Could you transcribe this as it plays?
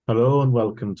Hello and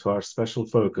welcome to our special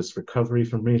focus recovery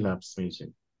from relapse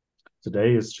meeting.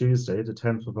 Today is Tuesday, the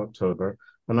 10th of October,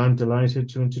 and I'm delighted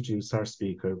to introduce our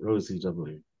speaker, Rosie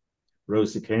W.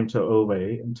 Rosie came to OA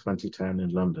in 2010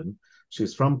 in London.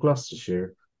 She's from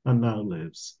Gloucestershire and now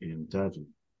lives in Devon.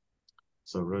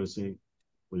 So, Rosie,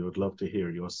 we would love to hear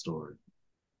your story.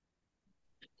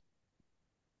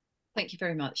 Thank you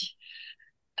very much.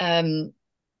 Hello,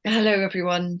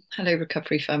 everyone. Hello,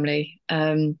 recovery family.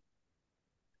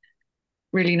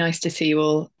 Really nice to see you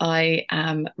all. I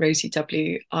am Rosie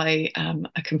W. I am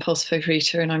a compulsive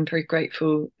overeater, and I'm very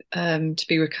grateful to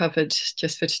be recovered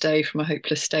just for today from a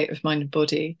hopeless state of mind and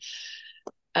body.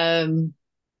 Um,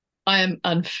 I am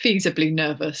unfeasibly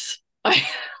nervous. I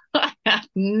had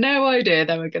no idea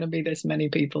there were going to be this many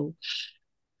people.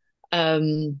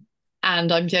 Um, and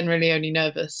I'm generally only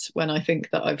nervous when I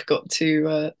think that I've got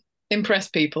to impress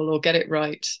people or get it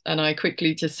right. And I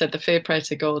quickly just said the fear prayer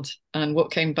to God. And what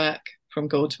came back from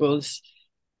God was,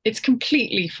 it's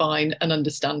completely fine and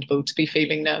understandable to be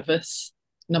feeling nervous,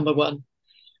 number one.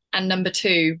 And number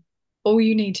two, all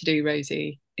you need to do,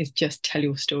 Rosie, is just tell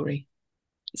your story.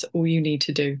 It's all you need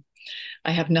to do.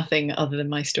 I have nothing other than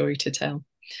my story to tell.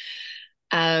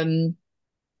 And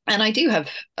I do have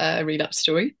a relapse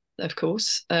story, of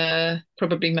course.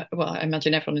 Probably, well, I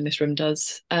imagine everyone in this room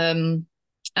does.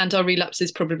 And our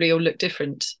relapses probably all look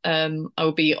different. I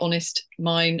will be honest,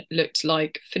 mine looked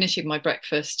like finishing my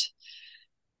breakfast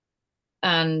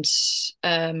and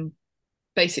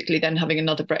basically then having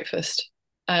another breakfast.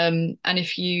 And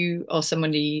if you are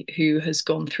somebody who has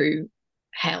gone through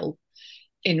hell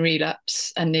in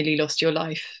relapse and nearly lost your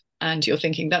life, and you're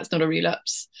thinking that's not a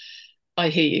relapse, I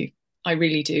hear you. I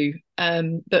really do.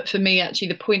 But for me, actually,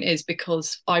 the point is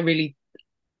because I really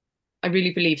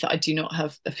believe that I do not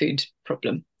have a food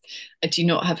problem. I do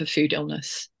not have a food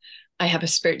illness. I have a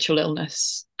spiritual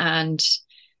illness. And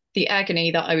the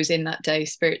agony that I was in that day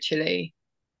spiritually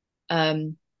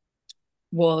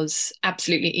was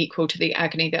absolutely equal to the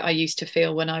agony that I used to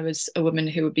feel when I was a woman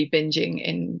who would be binging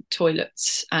in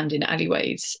toilets and in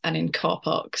alleyways and in car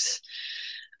parks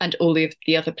and all of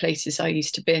the other places I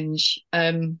used to binge.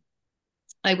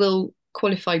 I will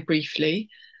qualify briefly.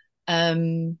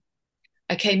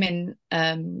 I came in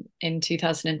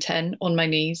 2010 on my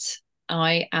knees.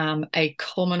 I am a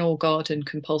common or garden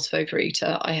compulsive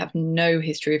overeater. I have no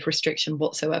history of restriction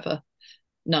whatsoever,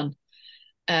 none.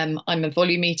 I'm a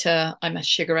volume eater. I'm a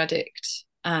sugar addict,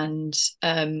 and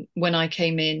when I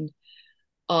came in,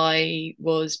 I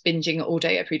was binging all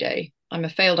day, every day. I'm a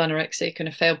failed anorexic and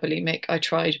a failed bulimic. I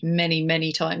tried many,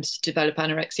 many times to develop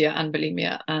anorexia and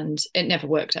bulimia, and it never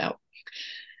worked out.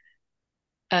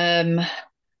 Um,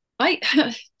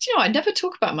 I never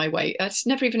talk about my weight. It's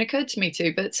never even occurred to me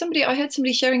to, but I heard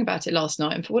somebody sharing about it last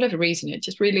night, and for whatever reason, it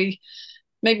just really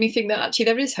made me think that actually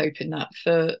there is hope in that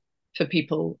for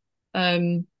people.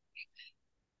 I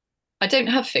don't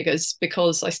have figures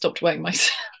because I stopped weighing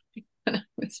myself when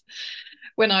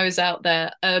when I was out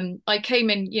there. I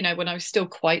came in, when I was still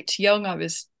quite young. I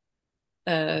was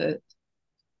uh,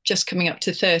 just coming up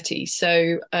to 30,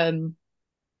 so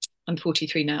I'm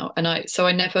 43 now, and I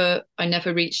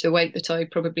never reached the weight that I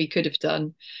probably could have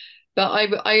done. But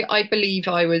I believe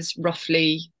I was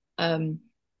roughly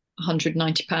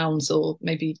 190 pounds, or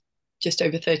maybe just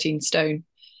over 13 stone.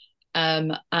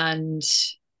 And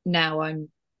now I'm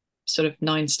sort of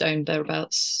 9 stone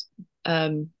thereabouts,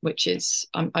 which is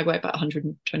I weigh about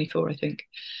 124, I think.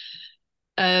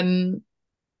 And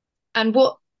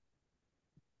what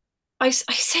I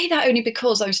say that only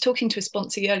because I was talking to a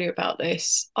sponsor earlier about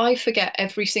this. I forget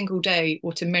every single day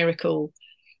what a miracle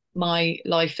my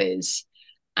life is,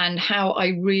 and how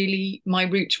my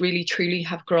roots really truly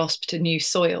have grasped a new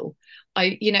soil.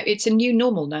 It's a new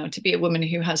normal now to be a woman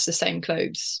who has the same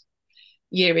clothes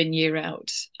year in, year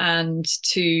out. And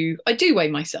I do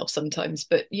weigh myself sometimes,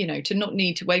 but to not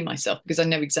need to weigh myself because I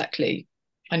know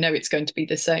it's going to be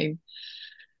the same.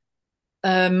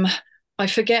 I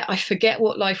forget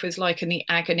what life was like and the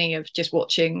agony of just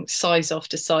watching size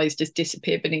after size just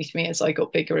disappear beneath me as I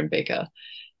got bigger and bigger.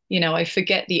 I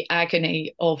forget the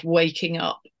agony of waking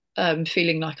up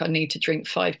feeling like I need to drink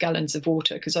 5 gallons of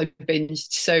water because I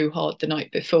binged so hard the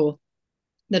night before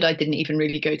that I didn't even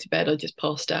really go to bed. I just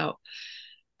passed out.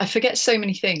 I forget so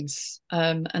many things,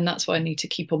 and that's why I need to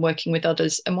keep on working with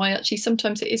others, and why actually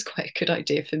sometimes it is quite a good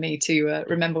idea for me to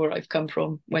remember where I've come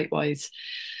from weight wise.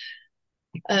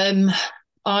 Um,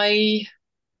 I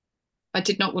I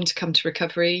did not want to come to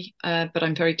recovery, but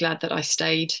I'm very glad that I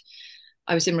stayed.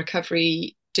 I was in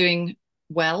recovery doing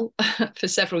well for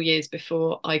several years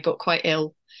before I got quite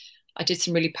ill. I did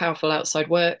some really powerful outside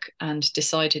work and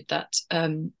decided that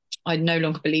I no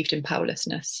longer believed in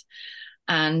powerlessness,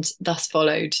 and thus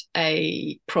followed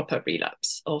a proper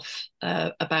relapse of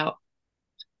about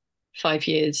 5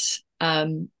 years.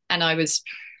 And I was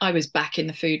back in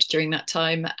the food during that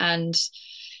time, and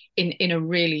in a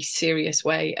really serious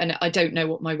way. And I don't know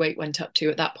what my weight went up to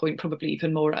at that point, probably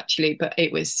even more actually, but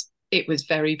it was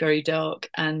very, very dark.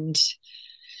 And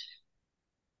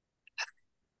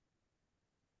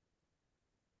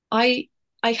I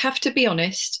I have to be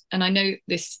honest, and I know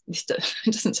this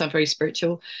doesn't sound very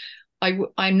spiritual.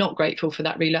 I'm not grateful for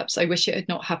that relapse. I wish it had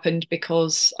not happened,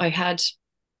 because I had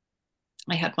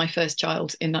my first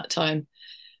child in that time,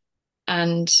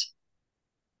 and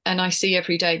I see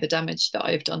every day the damage that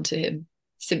I have done to him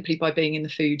simply by being in the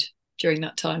food during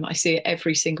that time. I see it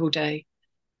every single day,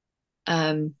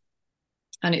 um,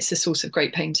 and it's a source of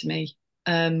great pain to me.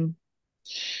 Um,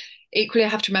 Equally, I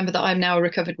have to remember that I'm now a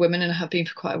recovered woman and have been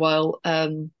for quite a while.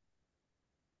 And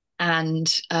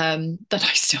that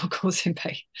I still cause him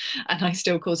pain and I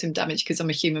still cause him damage because I'm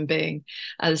a human being.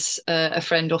 As a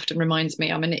friend often reminds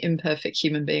me, I'm an imperfect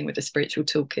human being with a spiritual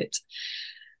toolkit.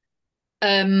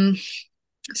 Um,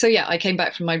 so yeah, I came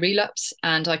back from my relapse,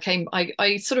 and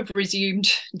I sort of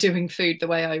resumed doing food the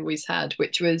way I always had,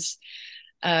 which was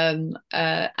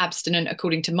abstinent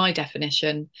according to my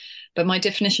definition. But my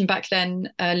definition back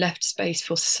then left space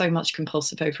for so much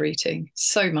compulsive overeating,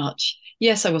 so much.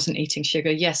 Yes, I wasn't eating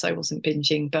sugar. Yes, I wasn't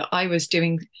binging, but I was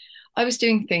doing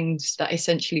things that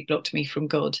essentially blocked me from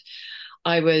God.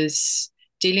 I was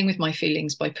dealing with my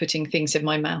feelings by putting things in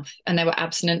my mouth, and they were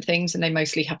abstinent things, and they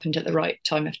mostly happened at the right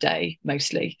time of day,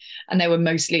 mostly, and they were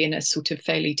mostly in a sort of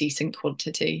fairly decent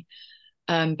quantity.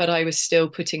 But I was still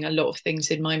putting a lot of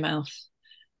things in my mouth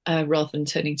rather than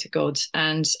turning to God.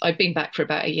 And I'd been back for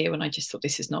about a year when I just thought,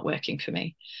 this is not working for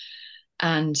me.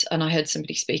 And I heard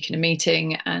somebody speak in a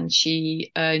meeting, and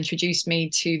she introduced me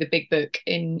to the Big Book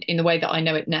in the way that I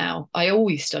know it now. I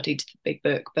always studied the Big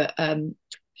Book, but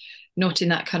not in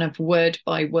that kind of word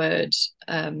by word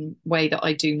way that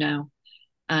I do now.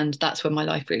 And that's when my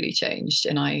life really changed,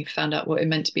 and I found out what it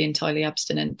meant to be entirely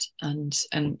abstinent. And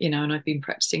I've been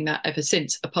practicing that ever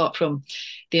since, apart from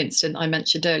the incident I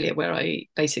mentioned earlier where I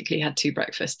basically had 2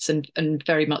 breakfasts and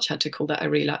very much had to call that a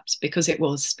relapse, because it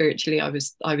was spiritually, I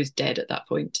was dead at that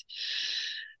point.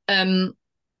 um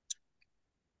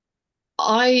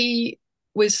I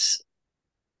was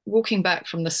walking back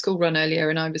from the school run earlier,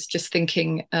 and I was just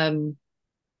thinking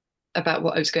about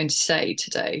what I was going to say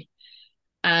today.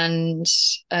 And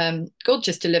God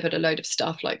just delivered a load of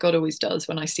stuff, like God always does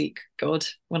when I seek God,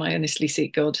 when I honestly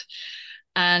seek God.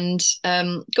 And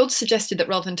God suggested that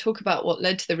rather than talk about what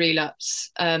led to the relapse,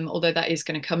 although that is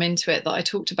going to come into it, that I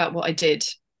talked about what I did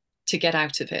to get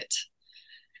out of it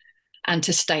and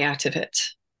to stay out of it.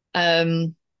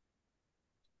 And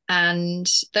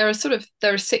there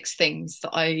are 6 things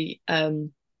that I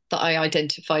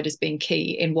identified as being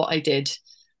key in what I did.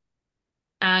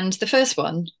 And the first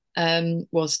one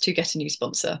was to get a new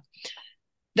sponsor.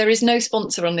 There is no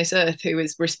sponsor on this earth who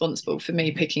is responsible for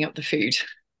me picking up the food.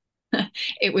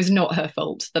 It was not her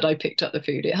fault that I picked up the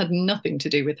food. It had nothing to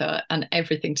do with her and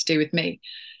everything to do with me.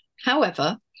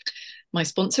 However, my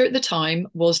sponsor at the time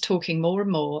was talking more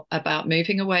and more about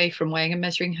moving away from weighing and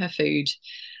measuring her food,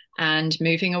 and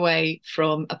moving away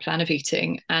from a plan of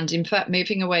eating, and in fact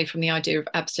moving away from the idea of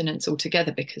abstinence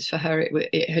altogether, because for her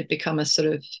it had become a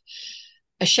sort of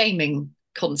a shaming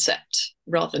concept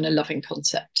rather than a loving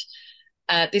concept.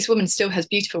 This woman still has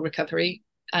beautiful recovery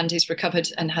and is recovered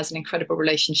and has an incredible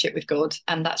relationship with God,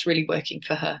 and that's really working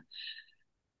for her.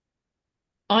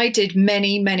 I did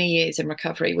many, many years in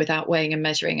recovery without weighing and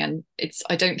measuring, and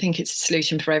I don't think it's a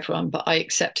solution for everyone, but I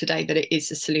accept today that it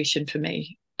is a solution for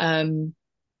me.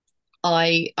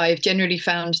 I've generally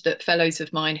found that fellows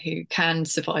of mine who can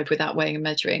survive without weighing and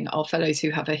measuring are fellows who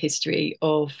have a history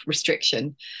of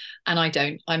restriction, and I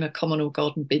don't. I'm a common or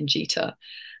garden binge eater.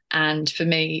 And for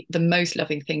me, the most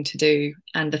loving thing to do,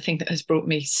 and the thing that has brought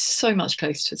me so much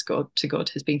closer to God,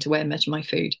 has been to weigh and measure my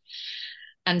food.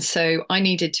 And so I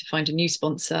needed to find a new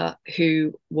sponsor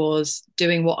who was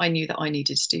doing what I knew that I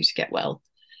needed to do to get well.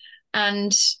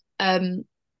 And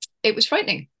it was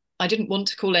frightening. I didn't want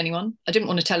to call anyone. I didn't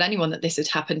want to tell anyone that this had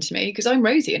happened to me, because I'm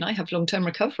Rosie and I have long-term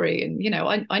recovery, and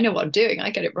I know what I'm doing. I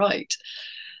get it right.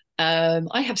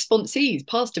 I have sponsees,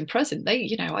 past and present.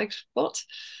 What?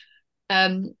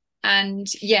 And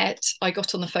yet I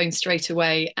got on the phone straight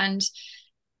away. And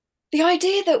the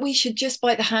idea that we should just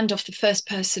bite the hand off the first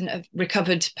person, a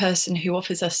recovered person who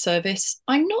offers us service,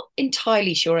 I'm not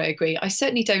entirely sure I agree. I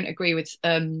certainly don't agree with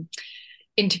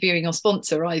interviewing your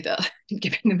sponsor either,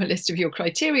 giving them a list of your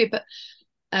criteria. But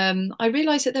I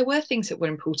realized that there were things that were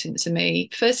important to me.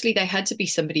 Firstly, they had to be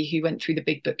somebody who went through the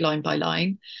big book line by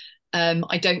line.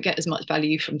 I don't get as much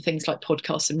value from things like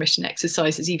podcasts and written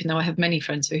exercises, even though I have many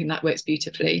friends for whom that works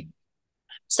beautifully.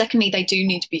 Secondly, they do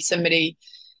need to be somebody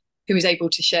who is able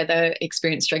to share their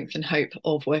experience, strength, and hope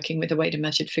of working with a weighed and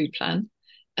measured food plan,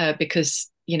 because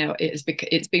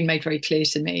it's been made very clear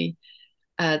to me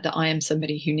that I am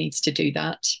somebody who needs to do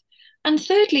that. And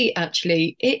thirdly,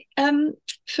 actually, it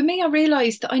for me, I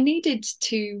realised that I needed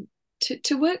to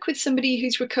work with somebody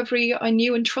whose recovery I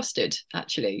knew and trusted,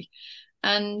 actually,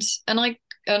 and I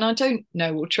don't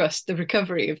know or trust the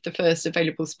recovery of the first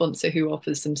available sponsor who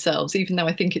offers themselves, even though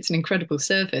I think it's an incredible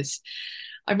service.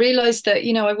 I realized that,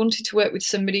 I wanted to work with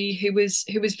somebody who was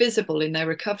visible in their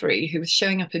recovery, who was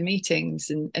showing up in meetings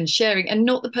and sharing, and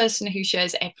not the person who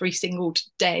shares every single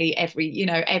day,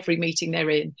 every meeting they're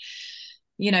in.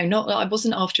 Not I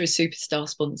wasn't after a superstar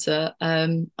sponsor.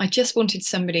 I just wanted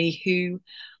somebody who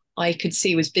I could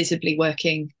see was visibly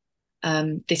working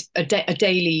a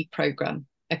daily program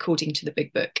according to the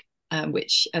big book,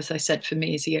 which, as I said, for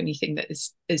me is the only thing that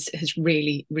has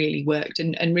really, really worked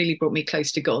and really brought me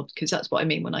close to God, because that's what I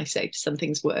mean when I say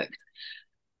something's worked.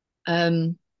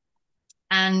 And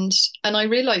I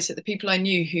realised that the people I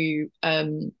knew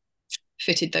who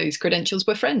fitted those credentials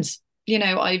were friends.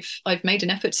 I've made an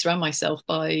effort to surround myself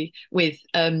with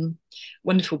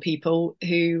wonderful people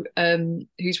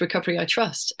whose recovery I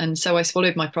trust, and so I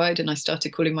swallowed my pride and I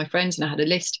started calling my friends, and I had a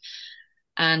list.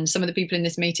 And some of the people in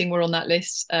this meeting were on that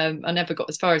list. I never got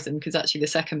as far as them because actually the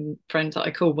second friend that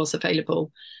I called was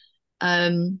available.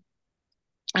 And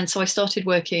so I started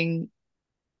working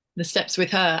the steps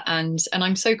with her, and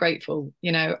I'm so grateful.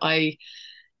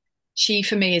 She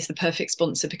for me is the perfect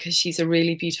sponsor because she's a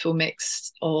really beautiful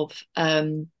mix of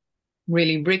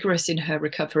really rigorous in her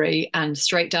recovery and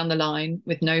straight down the line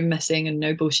with no messing and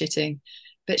no bullshitting,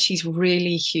 but she's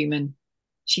really human.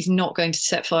 She's not going to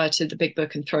set fire to the big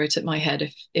book and throw it at my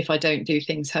head if I don't do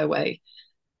things her way.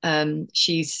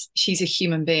 She's a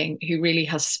human being who really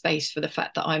has space for the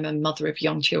fact that I'm a mother of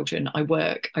young children. I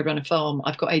work, I run a farm,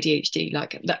 I've got ADHD.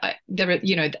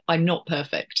 I'm not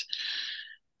perfect.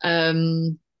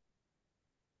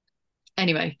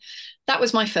 Anyway, that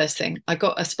was my first thing. I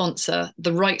got a sponsor,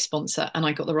 the right sponsor, and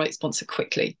I got the right sponsor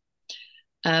quickly.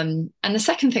 And the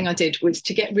second thing I did was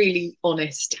to get really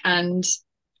honest. And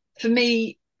for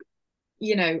me,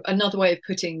 another way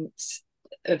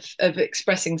of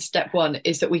expressing step one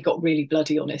is that we got really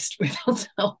bloody honest with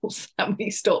ourselves and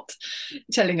we stopped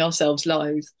telling ourselves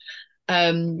lies.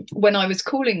 When I was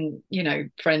calling,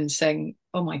 friends saying,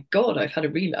 "Oh my God, I've had a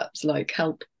relapse, like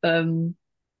help."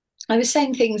 I was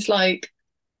saying things like,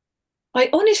 "I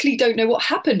honestly don't know what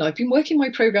happened. I've been working my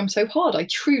program so hard. I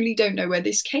truly don't know where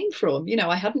this came from.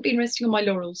 I hadn't been resting on my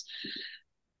laurels."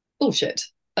 Bullshit.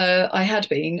 I had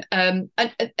been. And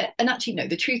actually, no,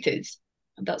 the truth is,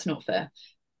 that's not fair.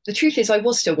 The truth is I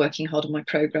was still working hard on my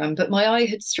program, but my eye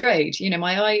had strayed.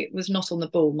 My eye was not on the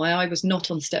ball. My eye was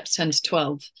not on steps 10 to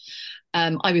 12.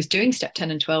 I was doing step 10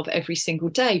 and 12 every single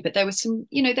day, but there were some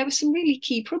really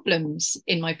key problems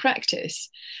in my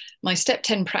practice. My step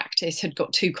 10 practice had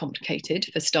got too complicated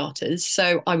for starters.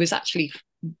 So I was actually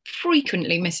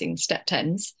frequently missing step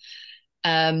 10s.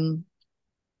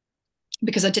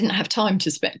 Because I didn't have time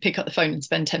to pick up the phone and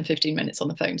spend 10, 15 minutes on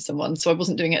the phone to someone. So I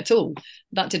wasn't doing it at all.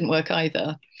 That didn't work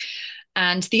either.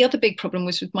 And the other big problem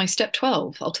was with my step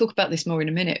 12. I'll talk about this more in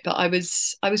a minute, but I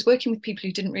was working with people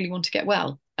who didn't really want to get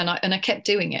well. And I kept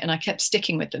doing it and I kept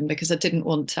sticking with them because I didn't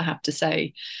want to have to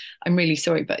say, "I'm really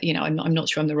sorry, but I'm not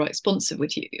sure I'm the right sponsor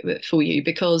for you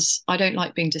because I don't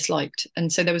like being disliked."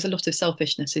 And so there was a lot of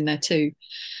selfishness in there too.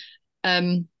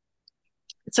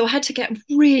 So I had to get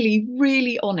really,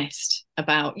 really honest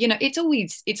about, it's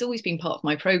always been part of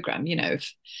my program,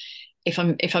 if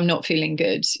I'm not feeling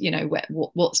good,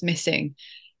 what's missing.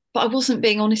 But I wasn't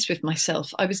being honest with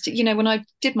myself. I was, when I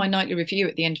did my nightly review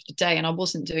at the end of the day, and I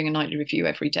wasn't doing a nightly review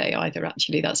every day either,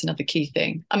 actually, that's another key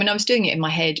thing. I mean, I was doing it in my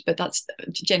head, but that's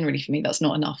generally for me, that's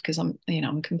not enough because I'm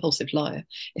a compulsive liar,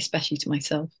 especially to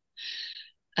myself.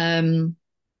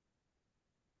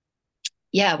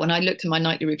 Yeah, when I looked at my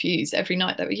nightly reviews every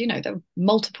night, there were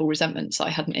multiple resentments I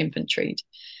hadn't inventoried.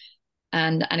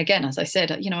 And again, as I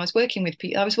said, I was working with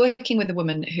a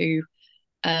woman who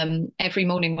every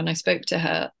morning when I spoke to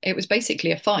her, it was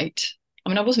basically a fight. I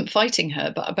mean, I wasn't fighting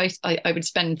her, but I would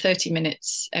spend 30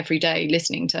 minutes every day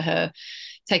listening to her,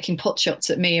 taking pot shots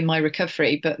at me and my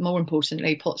recovery, but more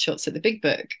importantly, pot shots at the big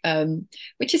book,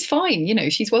 which is fine.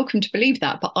 She's welcome to believe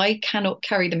that, but I cannot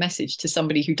carry the message to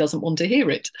somebody who doesn't want to hear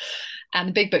it. And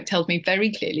the big book tells me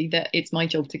very clearly that it's my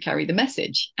job to carry the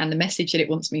message, and the message that it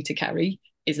wants me to carry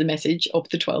is the message of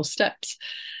the 12 steps.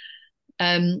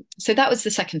 So that was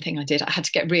the second thing I did. I had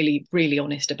to get really, really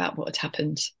honest about what had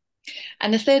happened.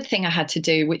 And the third thing I had to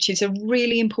do, which is a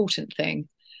really important thing,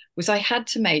 was I had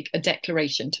to make a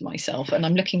declaration to myself. And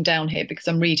I'm looking down here because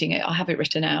I'm reading it. I have it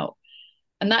written out.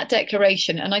 And that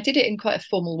declaration, and I did it in quite a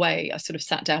formal way. I sort of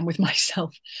sat down with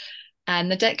myself.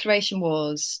 And the declaration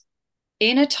was,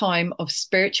 in a time of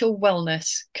spiritual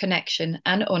wellness, connection,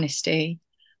 and honesty,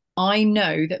 I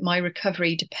know that my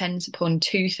recovery depends upon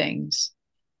two things: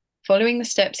 following the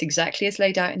steps exactly as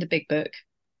laid out in the big book,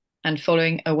 and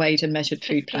following a weighed and measured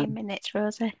food 15 plan. minutes,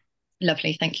 Rosie.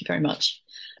 Lovely. Thank you very much.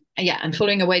 Yeah, and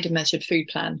following a weighed and measured food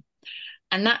plan.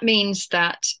 And that means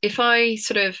that if I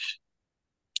sort of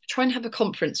try and have a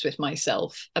conference with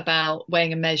myself about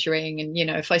weighing and measuring, and,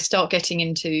 if I start getting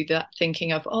into that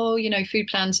thinking of, oh, food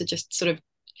plans are just sort of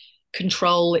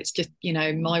control, it's just,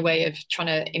 my way of trying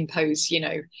to impose,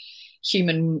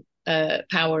 human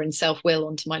power and self-will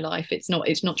onto my life. It's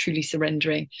not truly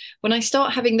surrendering. When I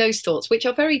start having those thoughts, which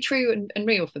are very true and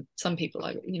real for some people,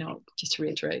 just to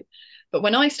reiterate, but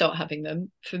when I start having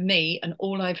them, for me, and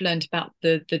all I've learned about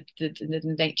the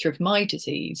nature of my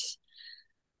disease,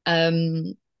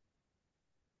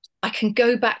 I can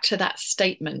go back to that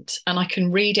statement and I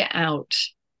can read it out,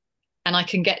 and I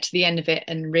can get to the end of it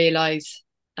and realize,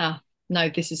 no,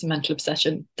 this is a mental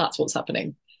obsession. That's what's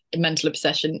happening. The mental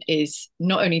obsession is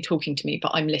not only talking to me, but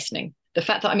I'm listening. The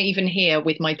fact that I'm even here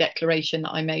with my declaration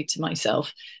that I made to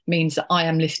myself means that I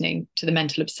am listening to the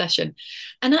mental obsession.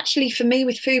 And actually, for me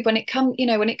with food, when it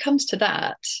comes to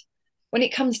that, when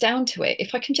it comes down to it,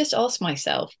 if I can just ask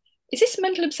myself, is this a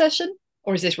mental obsession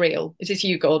or is this real? Is this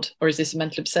you, God, or is this a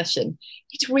mental obsession?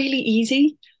 It's really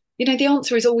easy. The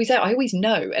answer is always out. I always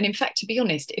know. And in fact, to be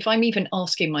honest, if I'm even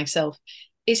asking myself,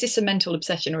 is this a mental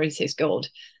obsession or is this God?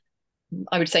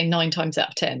 I would say 9 times out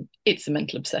of 10, it's a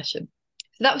mental obsession.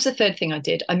 So that was the third thing I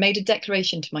did. I made a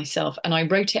declaration to myself and I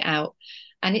wrote it out,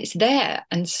 and it's there.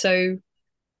 And so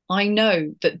I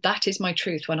know that that is my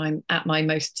truth when I'm at my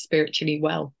most spiritually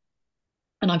well.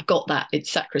 And I've got that.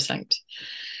 It's sacrosanct.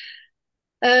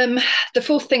 The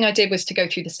fourth thing I did was to go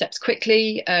through the steps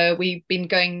quickly. We've been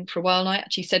going for a while, and I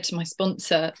actually said to my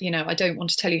sponsor, I don't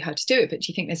want to tell you how to do it, but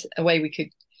do you think there's a way we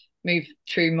could move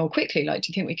through more quickly? Like, do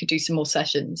you think we could do some more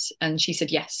sessions? And she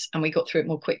said yes, and we got through it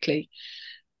more quickly.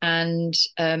 And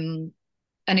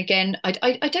again,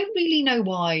 I don't really know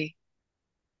why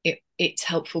it's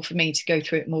helpful for me to go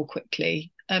through it more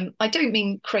quickly. I don't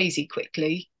mean crazy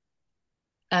quickly.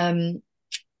 I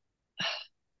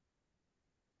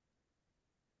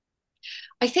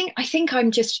think I'm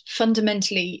just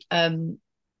fundamentally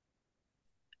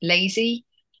lazy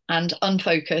and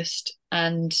unfocused,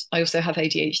 and I also have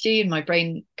ADHD, and my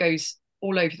brain goes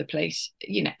all over the place.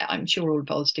 I'm sure all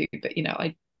of ours do, but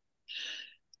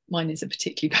mine is a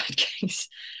particularly bad case,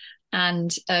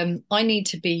 and I need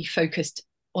to be focused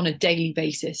on a daily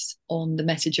basis on the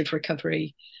message of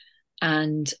recovery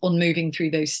and on moving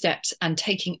through those steps and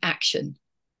taking action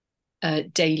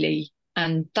daily,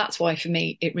 and that's why for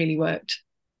me it really worked.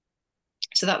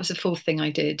 So that was the fourth thing I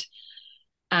did.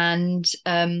 And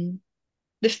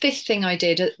the fifth thing I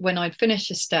did when I'd finished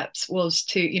the steps was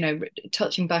to,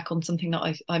 touching back on something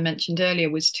that I mentioned earlier,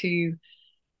 was to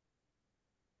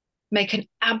make an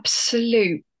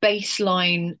absolute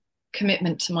baseline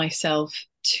commitment to myself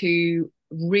to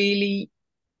really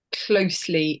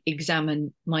closely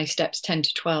examine my steps 10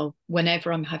 to 12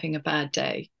 whenever I'm having a bad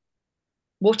day.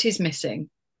 What is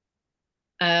missing?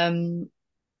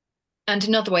 And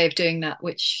another way of doing that,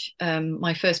 which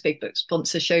my first big book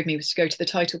sponsor showed me, was to go to the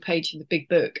title page of the big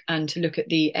book and to look at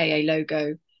the AA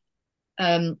logo,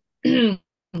 and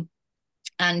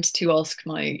to ask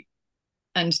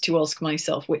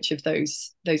myself which of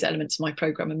those elements of my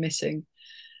program are missing.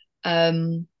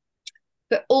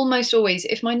 But almost always,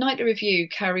 if my nightly review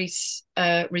carries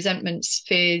resentments and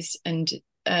fears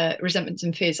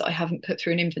that I haven't put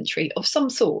through an inventory of some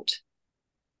sort,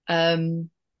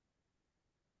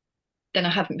 then I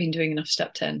haven't been doing enough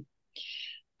step 10.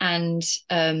 And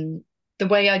the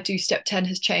way I do step 10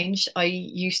 has changed.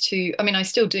 I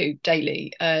still do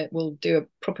daily. We'll do a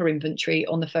proper inventory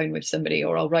on the phone with somebody,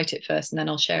 or I'll write it first and then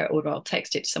I'll share it, or I'll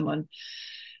text it to someone.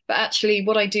 But actually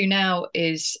what I do now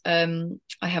is I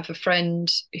have a friend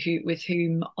with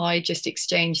whom I just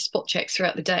exchange spot checks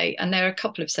throughout the day, and there are a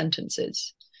couple of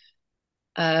sentences.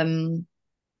 And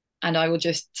I will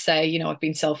just say, I've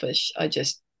been selfish. I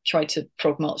just tried to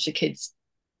prog march the kids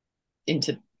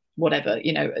into whatever,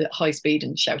 at high speed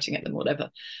and shouting at them, whatever.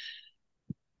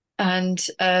 And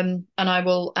I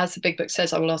will, as the big book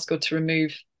says, I will ask God to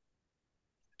remove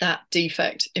that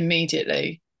defect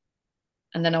immediately.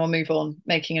 and then I'll move on,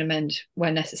 making an amend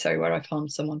where necessary, where I've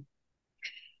harmed someone.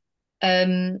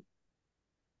 Um,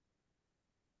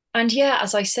 and yeah,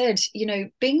 as I said,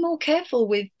 being more careful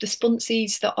with the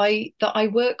sponsees that I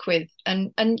work with,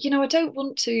 and I don't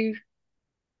want to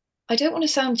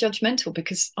sound judgmental,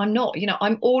 because I'm not.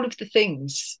 I'm all of the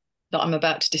things that I'm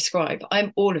about to describe.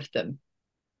 I'm all of them,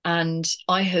 and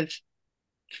I have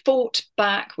fought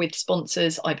back with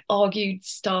sponsors. I've argued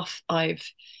stuff. I've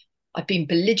been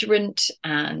belligerent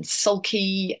and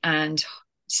sulky and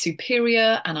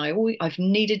superior, and I've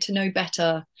needed to know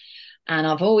better, and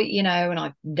I've always, and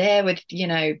I'm there with,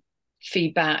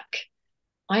 feedback.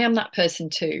 I am that person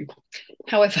too.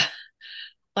 However,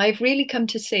 I've really come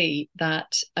to see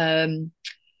that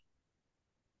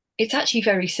it's actually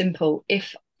very simple.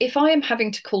 If I am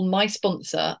having to call my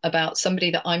sponsor about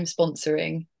somebody that I'm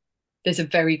sponsoring, there's a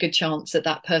very good chance that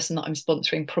that person that I'm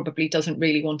sponsoring probably doesn't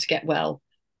really want to get well,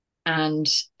 and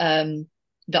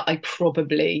that I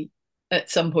probably at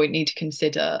some point need to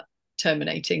consider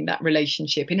terminating that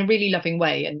relationship in a really loving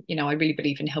way. And I really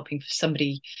believe in helping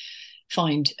somebody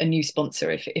find a new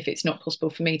sponsor if it's not possible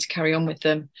for me to carry on with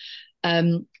them.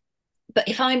 But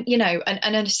if I'm,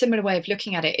 and a similar way of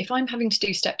looking at it, if I'm having to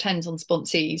do step 10s on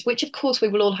sponsees, which of course we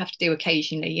will all have to do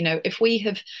occasionally, if we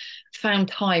have found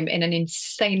time in an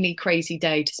insanely crazy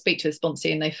day to speak to a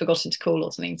sponsee and they've forgotten to call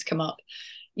or something's come up,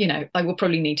 I will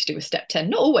probably need to do a step 10.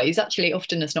 Not always, actually,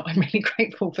 often as not. I'm really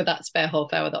grateful for that spare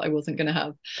half hour that I wasn't going to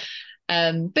have.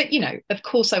 But, of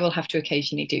course, I will have to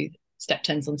occasionally do step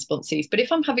 10s on sponsees. But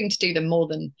if I'm having to do them more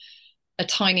than a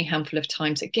tiny handful of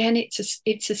times, again,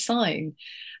 it's a sign.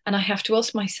 And I have to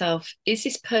ask myself, does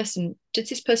this person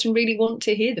really want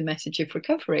to hear the message of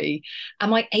recovery?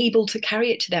 Am I able to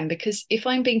carry it to them? Because if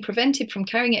I'm being prevented from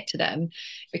carrying it to them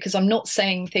because I'm not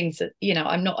saying things that,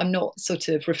 I'm not sort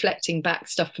of reflecting back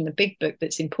stuff from the big book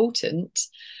that's important,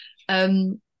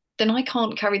 then I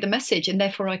can't carry the message, and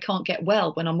therefore I can't get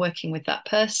well when I'm working with that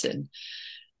person.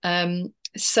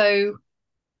 So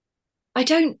I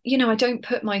don't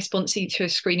put my sponsee through a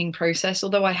screening process,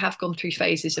 although I have gone through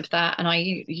phases of that. And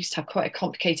I used to have quite a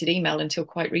complicated email until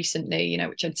quite recently,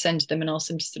 which I'd send to them and ask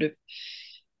them to sort of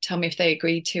tell me if they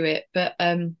agreed to it. But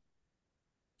I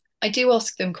do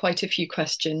ask them quite a few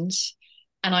questions,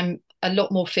 and I'm a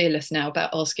lot more fearless now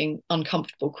about asking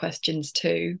uncomfortable questions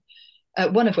too.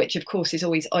 One of which, of course, is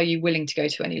always, are you willing to go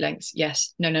to any lengths?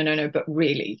 Yes. No, no, no, no. But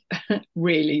really,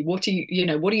 really, what are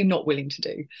you not willing to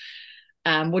do?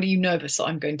 What are you nervous that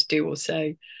I'm going to do or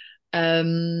say?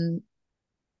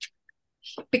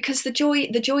 Because the joy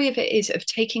of it is of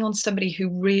taking on somebody who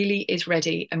really is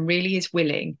ready and really is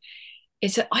willing,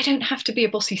 is that I don't have to be a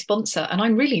bossy sponsor, and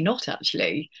I'm really not,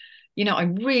 actually. I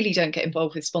really don't get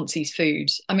involved with sponsees' food.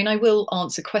 I mean, I will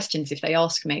answer questions if they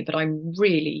ask me, but I'm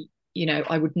really,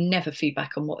 I would never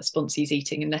feedback on what a sponsee's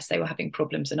eating unless they were having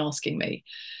problems and asking me.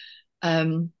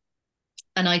 And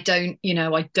I don't,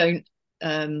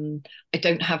 I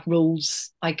don't have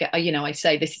rules. I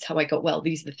say, this is how I got well.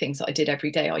 These are the things that I did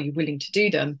every day. Are you willing to do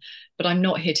them? But I'm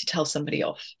not here to tell somebody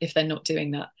off if they're not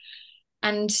doing that.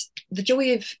 And the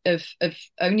joy of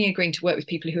only agreeing to work with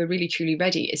people who are really truly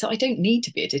ready is that I don't need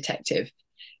to be a detective.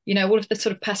 All of the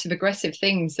sort of passive aggressive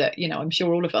things that I'm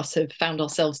sure all of us have found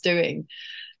ourselves doing.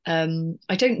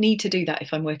 I don't need to do that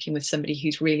if I'm working with somebody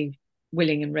who's really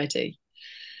willing and ready.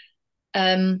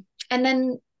 And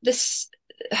then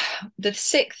the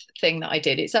sixth thing that I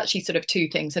did, it's actually sort of two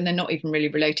things, and they're not even really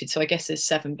related. So I guess there's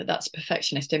seven, but that's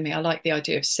perfectionist in me. I like the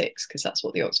idea of six because that's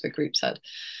what the Oxford groups had.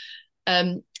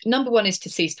 Number one is to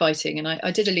cease fighting. And I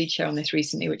did a lead share on this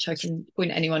recently, which I can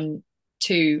point anyone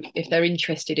to if they're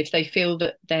interested, if they feel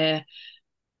that they're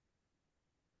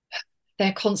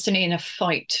constantly in a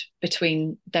fight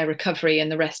between their recovery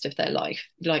and the rest of their life.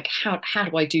 Like, how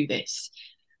do I do this?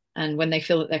 And when they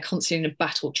feel that they're constantly in a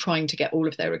battle trying to get all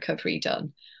of their recovery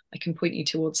done, I can point you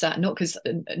towards that. Not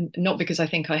because I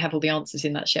think I have all the answers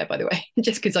in that share, by the way,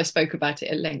 just because I spoke about it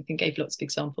at length and gave lots of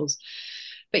examples.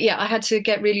 But yeah, I had to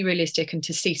get really realistic and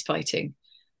to cease fighting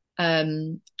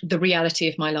the reality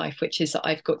of my life, which is that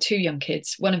I've got two young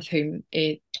kids, one of whom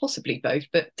is possibly both,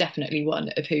 but definitely one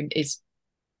of whom is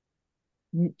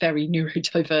very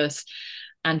neurodiverse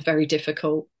and very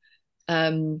difficult.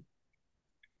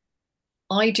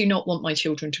 I do not want my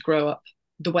children to grow up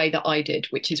the way that I did,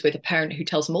 which is with a parent who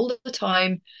tells them all the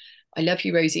time, I love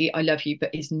you, Rosie, I love you,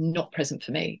 but is not present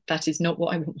for me. That is not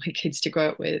what I want my kids to grow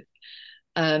up with.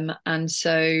 And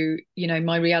so,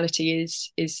 my reality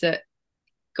is that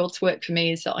God's work for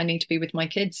me is that I need to be with my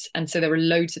kids. And so there are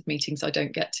loads of meetings I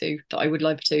don't get to that I would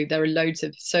love to. There are loads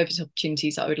of service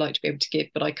opportunities that I would like to be able to give,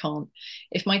 but I can't.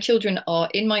 If my children are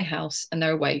in my house and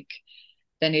they're awake,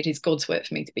 then it is God's work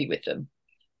for me to be with them.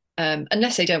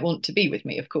 unless they don't want to be with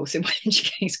me, of course, in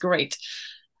which case, great.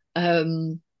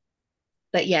 Um,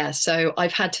 but yeah, so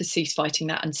I've had to cease fighting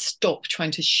that and stop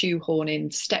trying to shoehorn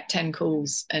in step 10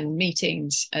 calls and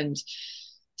meetings and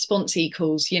sponsee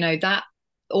calls, that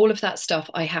all of that stuff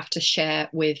I have to share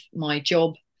with my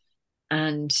job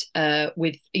and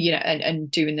with, and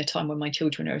doing the time when my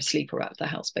children are asleep or out of the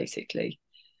house, basically.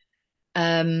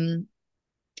 Um,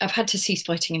 I've had to cease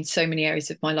fighting in so many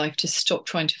areas of my life to stop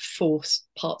trying to force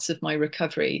parts of my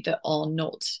recovery that are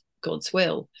not God's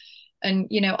will. And,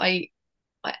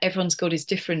 everyone's God is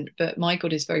different, but my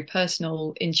God is very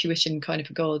personal, intuition kind of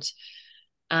a God.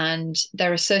 And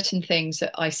there are certain things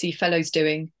that I see fellows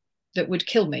doing that would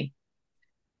kill me.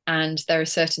 And there are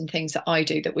certain things that I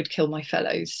do that would kill my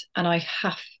fellows. And I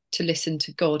have to listen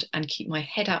to God and keep my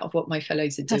head out of what my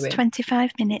fellows are That's doing.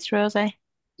 25 minutes, Rosie.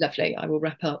 Lovely. I will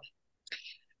wrap up.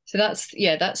 So that's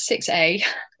 6A.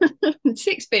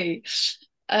 6B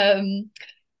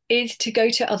is to go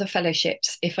to other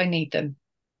fellowships if I need them.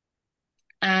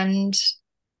 And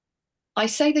I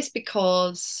say this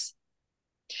because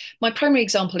my primary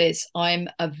example is I'm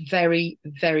a very,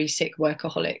 very sick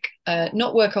workaholic.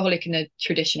 Not workaholic in a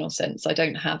traditional sense. I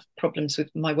don't have problems with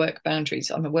my work boundaries.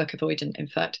 I'm a work avoidant, in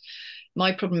fact.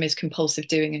 My problem is compulsive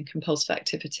doing and compulsive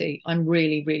activity. I'm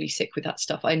really, really sick with that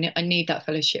stuff. I need that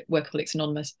fellowship, Workaholics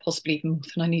Anonymous, possibly even more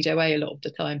than I need OA a lot of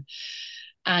the time.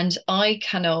 And I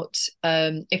cannot,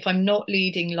 if I'm not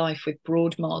leading life with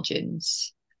broad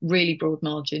margins, really broad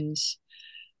margins,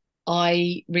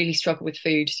 I really struggle with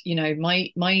food.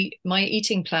 My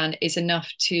eating plan is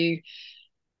enough to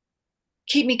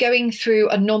keep me going through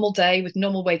a normal day with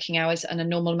normal waking hours and a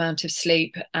normal amount of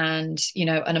sleep and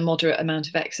a moderate amount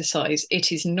of exercise.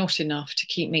 It is not enough to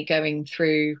keep me going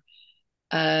through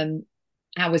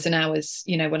hours and hours,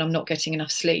 when I'm not getting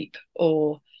enough sleep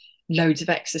or loads of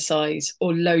exercise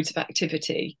or loads of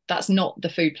activity. That's not the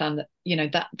food plan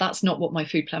that's not what my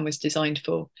food plan was designed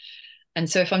for. And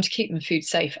so if I'm to keep my food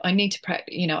safe, I need to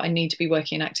I need to be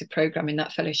working an active program in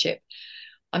that fellowship.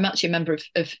 I'm actually a member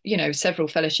of several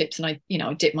fellowships, and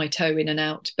I dip my toe in and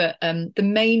out. But the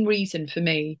main reason for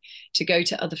me to go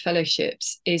to other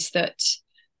fellowships is that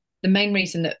the main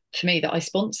reason that for me that I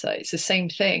sponsor, it's the same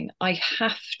thing. I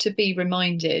have to be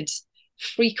reminded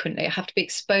frequently. I have to be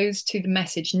exposed to the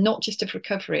message, not just of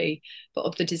recovery, but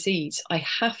of the disease. I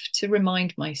have to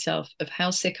remind myself of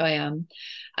how sick I am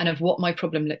and of what my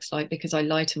problem looks like, because I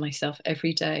lie to myself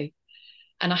every day.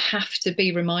 And I have to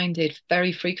be reminded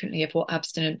very frequently of what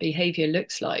abstinent behavior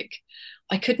looks like.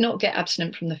 I could not get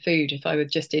abstinent from the food if I were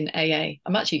just in AA.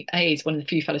 AA is one of the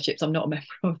few fellowships I'm not a member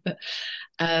of, but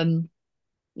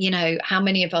how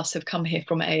many of us have come here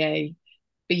from AA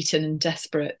beaten and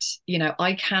desperate?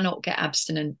 I cannot get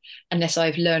abstinent unless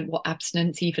I've learned what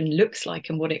abstinence even looks like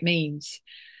and what it means.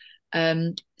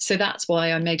 So that's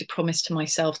why I made a promise to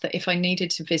myself that if I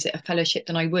needed to visit a fellowship,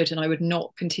 then I would, and I would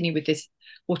not continue with this,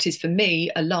 what is for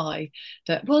me a lie,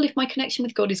 that, well, if my connection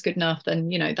with God is good enough, then,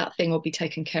 that thing will be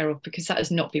taken care of, because that has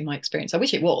not been my experience. I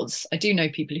wish it was. I do know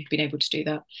people who've been able to do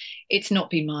that. It's not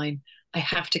been mine. I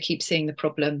have to keep seeing the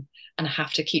problem, and I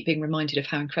have to keep being reminded of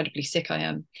how incredibly sick I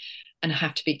am, and I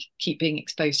have to keep being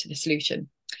exposed to the solution.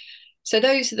 So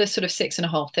those are the sort of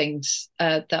 6.5 things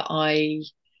that I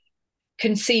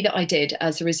can see that I did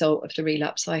as a result of the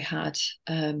relapse I had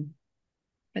at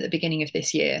the beginning of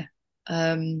this year,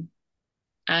 and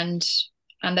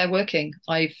they're working.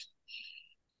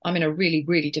 I'm in a really,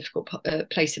 really difficult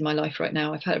place in my life right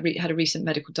now. I've had a recent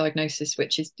medical diagnosis,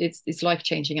 which is life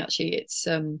changing. Actually, it's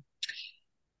a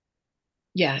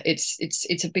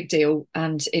big deal,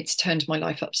 and it's turned my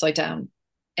life upside down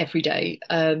every day.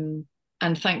 And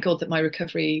thank God that my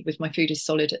recovery with my food is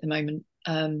solid at the moment.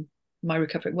 My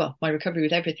recovery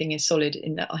with everything is solid,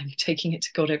 in that I'm taking it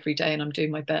to God every day and I'm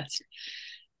doing my best,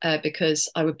 because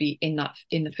I would be in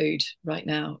the food right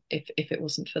now if it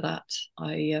wasn't for that.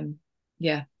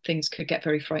 Things could get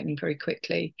very frightening very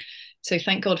quickly. So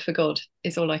thank God for God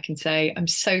is all I can say. I'm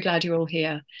so glad you're all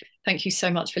here. Thank you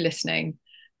so much for listening.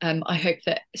 I hope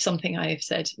that something I have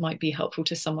said might be helpful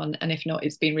to someone, and if not,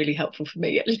 it's been really helpful for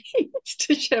me at least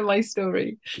to share my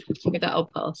story. With that, I'll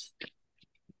pass.